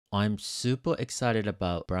I'm super excited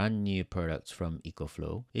about brand new products from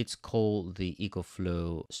EcoFlow. It's called the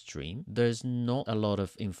EcoFlow Stream. There's not a lot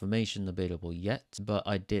of information available yet, but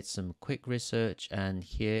I did some quick research and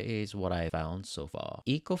here is what I found so far.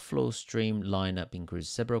 EcoFlow Stream lineup includes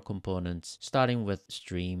several components, starting with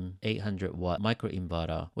Stream 800 watt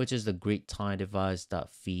microinverter, which is the grid-tie device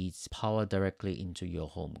that feeds power directly into your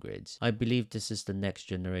home grids. I believe this is the next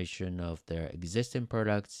generation of their existing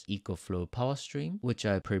products, EcoFlow PowerStream, which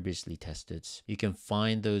I previously tested. You can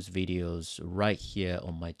find those videos right here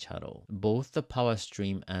on my channel. Both the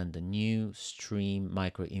PowerStream and the new Stream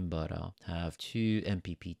microinverter have 2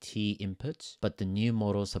 MPPT inputs, but the new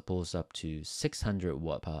model supports up to 600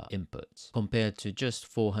 watt per input, compared to just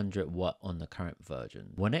 400 watt on the current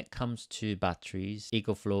version. When it comes to batteries,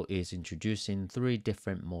 EcoFlow is introducing 3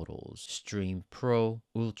 different models: Stream Pro,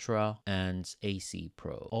 Ultra, and AC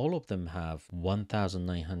Pro. All of them have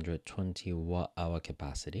 1920 watt-hour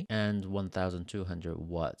capacity and 1200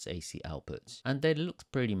 watts AC outputs, and they look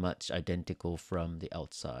pretty much identical from the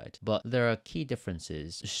outside. But there are key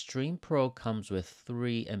differences. Stream Pro comes with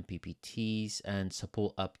 3 MPPTs and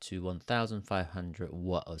support up to 1500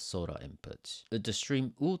 watt of solar inputs. The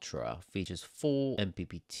Stream Ultra features 4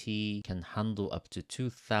 MPPT, can handle up to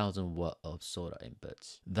 2000 watt of solar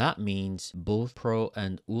inputs. That means both Pro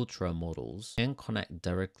and Ultra models can connect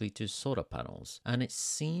directly to solar panels, and it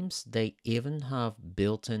seems they even have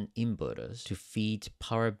built-in inverters to feed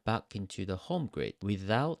power back into the home grid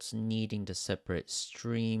without needing the separate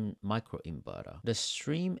Stream microinverter. The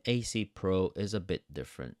Stream AC Pro is a bit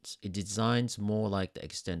different. It designs more like the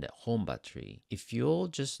extended home battery. If you're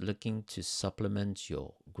just looking to supplement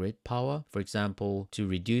your grid power, for example, to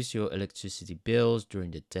reduce your electricity bills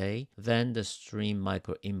during the day, then the Stream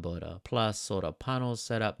microinverter plus solar panel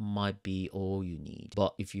setup might be all you need.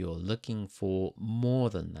 But if you're looking for more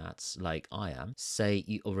than that, like I am, say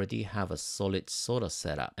you already have a solid solar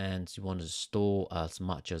setup and you want to store as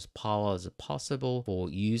much as power as possible for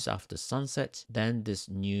use after sunset, then this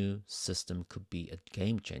new system could be a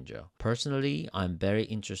game changer. Personally, I'm very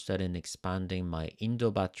interested in expanding my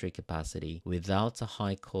indoor battery capacity without a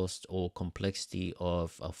high cost or complexity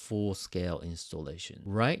of a full-scale installation.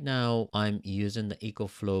 Right now, I'm using the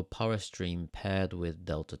EcoFlow PowerStream paired with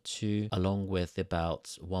Delta 2 along with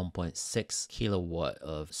about 1.6 kilowatt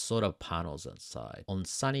of solar panels outside. On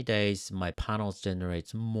sunny days, my panels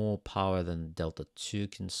generate more power than Delta 2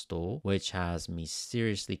 can store, which has me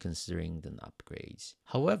seriously considering an upgrade.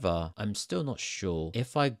 However, I'm still not sure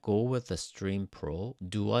if I go with the Stream Pro,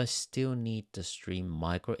 do I still need the Stream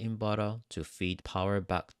microinverter to feed power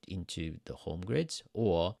back into the home grids,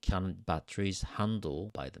 or can batteries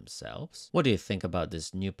handle by themselves? What do you think about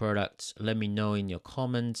this new product? Let me know in your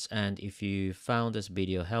comments, and if you found this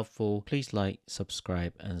video helpful, please like,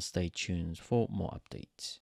 subscribe, and stay tuned for more updates.